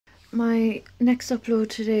My next upload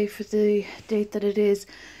today, for the date that it is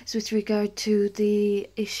with regard to the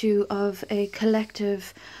issue of a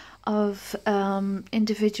collective of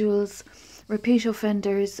individuals, repeat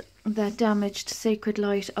offenders, that damaged sacred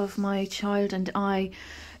light of my child and I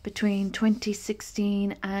between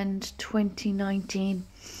 2016 and 2019.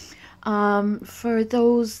 For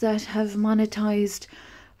those that have monetized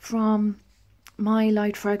from my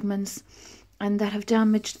light fragments and that have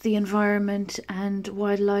damaged the environment and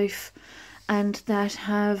wildlife, and that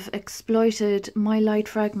have exploited my light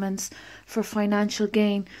fragments for financial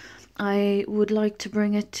gain, I would like to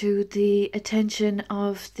bring it to the attention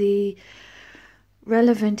of the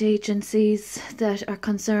relevant agencies that are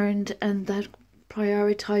concerned and that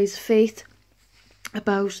prioritize faith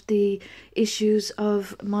about the issues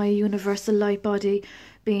of my universal light body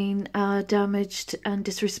being damaged and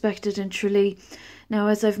disrespected in Tralee. Now,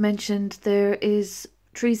 as I've mentioned, there is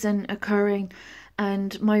treason occurring,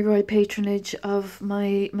 and my royal patronage of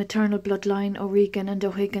my maternal bloodline, O'Regan and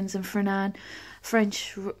O'Higgins and Fernan,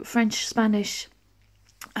 French Spanish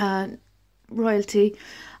royalty,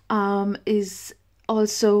 is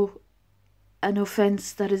also an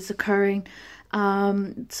offence that is occurring.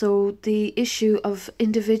 So the issue of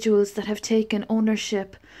individuals that have taken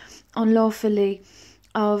ownership unlawfully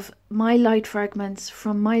of my light fragments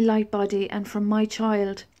from my light body and from my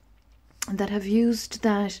child, that have used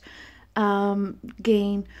that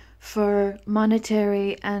gain for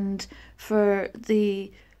monetary and for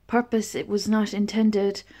the purpose it was not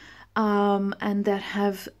intended, and that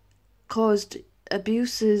have caused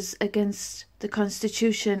abuses against the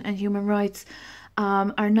Constitution and human rights,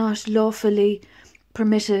 are not lawfully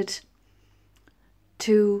permitted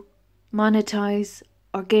to monetize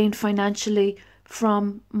or gain financially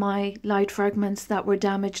from my light fragments that were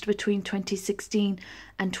damaged between 2016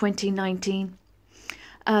 and 2019.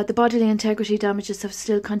 The bodily integrity damages have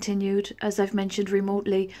still continued, as I've mentioned,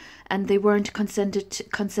 remotely, and they weren't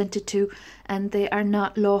consented to, and they are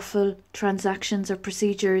not lawful transactions or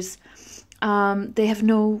procedures.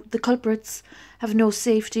 The culprits have no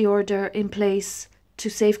safety order in place to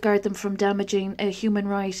safeguard them from damaging a human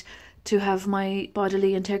right to have my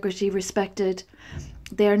bodily integrity respected.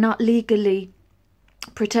 They are not legally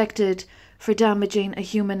protected for damaging a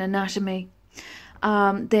human anatomy.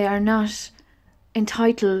 They are not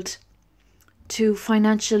entitled to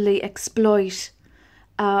financially exploit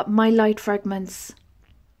my light fragments,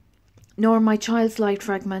 nor my child's light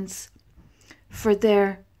fragments, for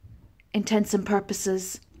their intents and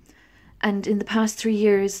purposes. And in the past 3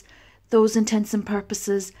 years, those intents and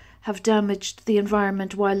purposes have damaged the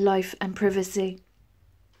environment, wildlife, and privacy.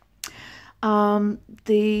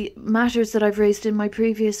 The matters that I've raised in my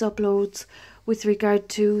previous uploads with regard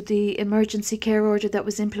to the emergency care order that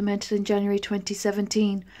was implemented in January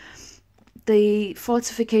 2017, the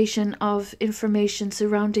falsification of information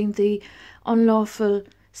surrounding the unlawful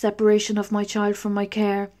separation of my child from my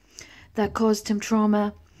care that caused him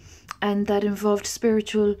trauma and that involved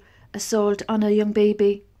spiritual assault on a young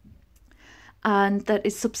baby, and that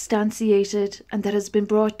is substantiated and that has been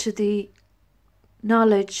brought to the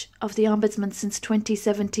knowledge of the Ombudsman since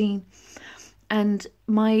 2017, and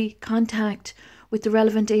my contact with the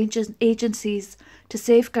relevant agencies to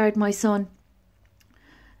safeguard my son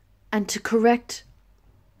and to correct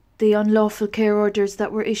the unlawful care orders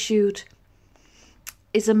that were issued,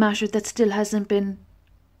 is a matter that still hasn't been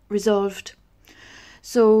resolved.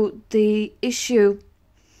 So the issue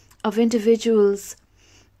of individuals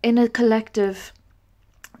in a collective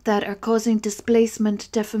that are causing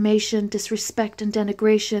displacement, defamation, disrespect and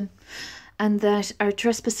denigration, and that are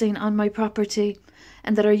trespassing on my property,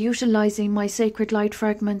 and that are utilising my sacred light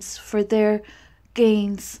fragments for their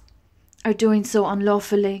gains, are doing so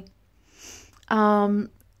unlawfully. The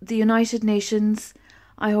United Nations,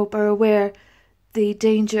 I hope, are aware the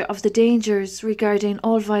dangers regarding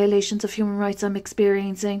all violations of human rights I'm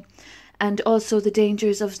experiencing, and also the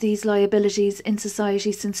dangers of these liabilities in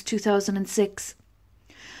society since 2006.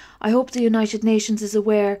 I hope the United Nations is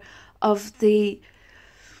aware of the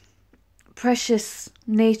precious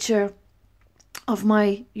nature of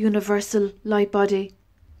my universal light body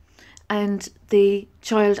and the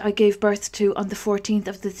child I gave birth to on the 14th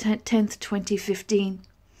of the 10th, 2015.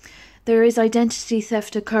 There is identity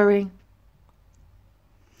theft occurring,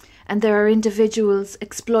 and there are individuals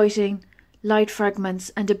exploiting light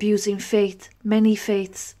fragments and abusing faith, many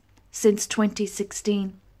faiths, since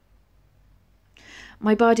 2016.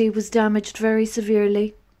 My body was damaged very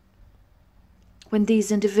severely when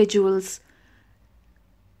these individuals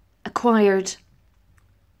acquired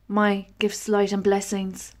my gifts, light and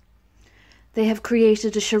blessings. They have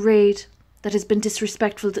created a charade that has been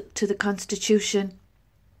disrespectful to the Constitution.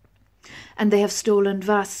 and they have stolen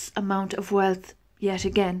vast amount of wealth yet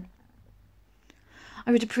again.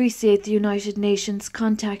 I would appreciate the United Nations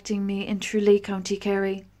contacting me in Tralee, County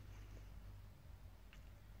Kerry.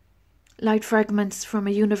 Light fragments from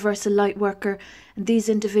a universal light worker and these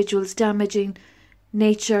individuals damaging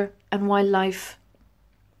nature and wildlife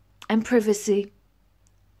and privacy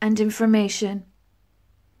and information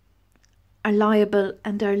are liable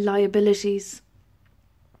and are liabilities.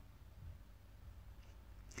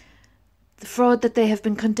 The fraud that they have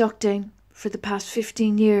been conducting for the past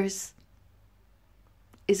 15 years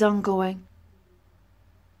is ongoing.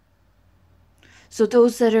 So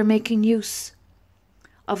those that are making use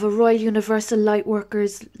of a Royal Universal Light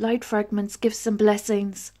Workers light fragments, gifts and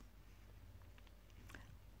blessings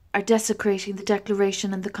are desecrating the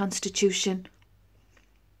Declaration and the Constitution.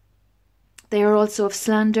 They are also of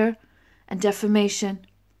slander and defamation.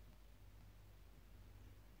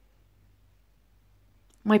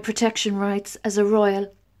 My protection rights as a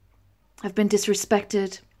royal have been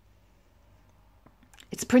disrespected.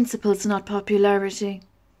 It's principles, not popularity.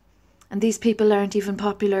 And these people aren't even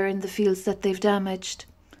popular in the fields that they've damaged.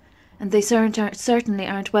 And they certainly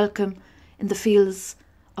aren't welcome in the fields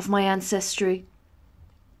of my ancestry.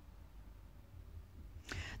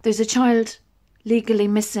 There's a child legally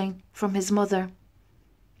missing from his mother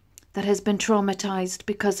that has been traumatized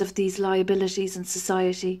because of these liabilities in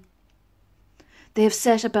society. They have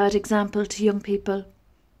set a bad example to young people.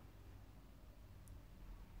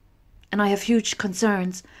 And I have huge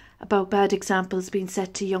concerns about bad examples being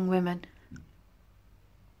set to young women.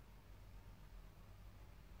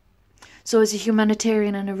 So as a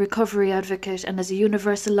humanitarian and a recovery advocate and as a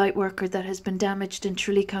universal light worker that has been damaged in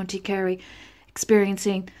Tralee, County Kerry,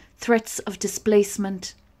 experiencing threats of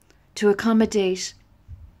displacement to accommodate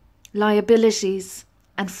liabilities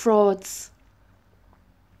and frauds,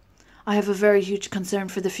 I have a very huge concern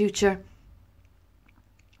for the future.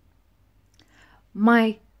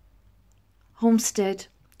 My homestead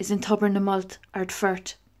is in Tobernamult,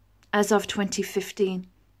 Ardfert, as of 2015.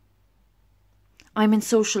 I'm in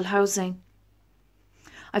social housing.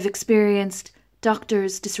 I've experienced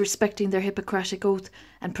doctors disrespecting their Hippocratic oath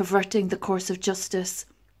and perverting the course of justice.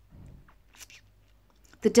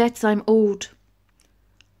 The debts I'm owed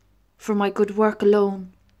for my good work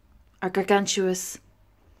alone are gargantuous,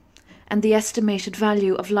 and the estimated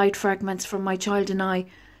value of light fragments from my child and I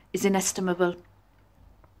is inestimable.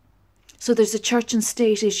 So there's a church and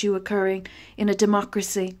state issue occurring in a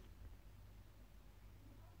democracy.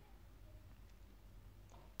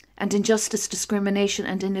 And injustice, discrimination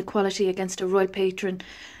and inequality against a royal patron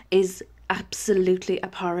is absolutely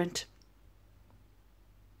abhorrent.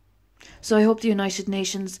 So I hope the United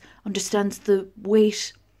Nations understands the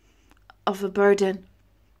weight of a burden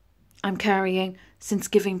I'm carrying since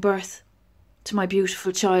giving birth to my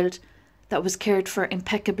beautiful child that was cared for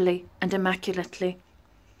impeccably and immaculately,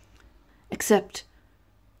 except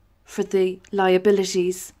for the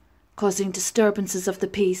liabilities causing disturbances of the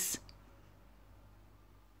peace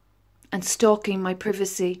and stalking my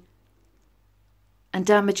privacy and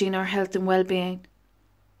damaging our health and well-being.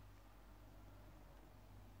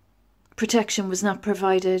 Protection was not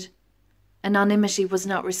provided, anonymity was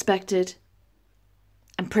not respected,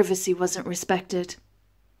 and privacy wasn't respected.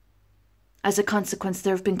 As a consequence,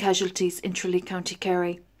 there have been casualties in Tralee, County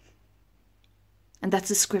Kerry. And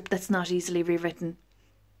that's a script that's not easily rewritten.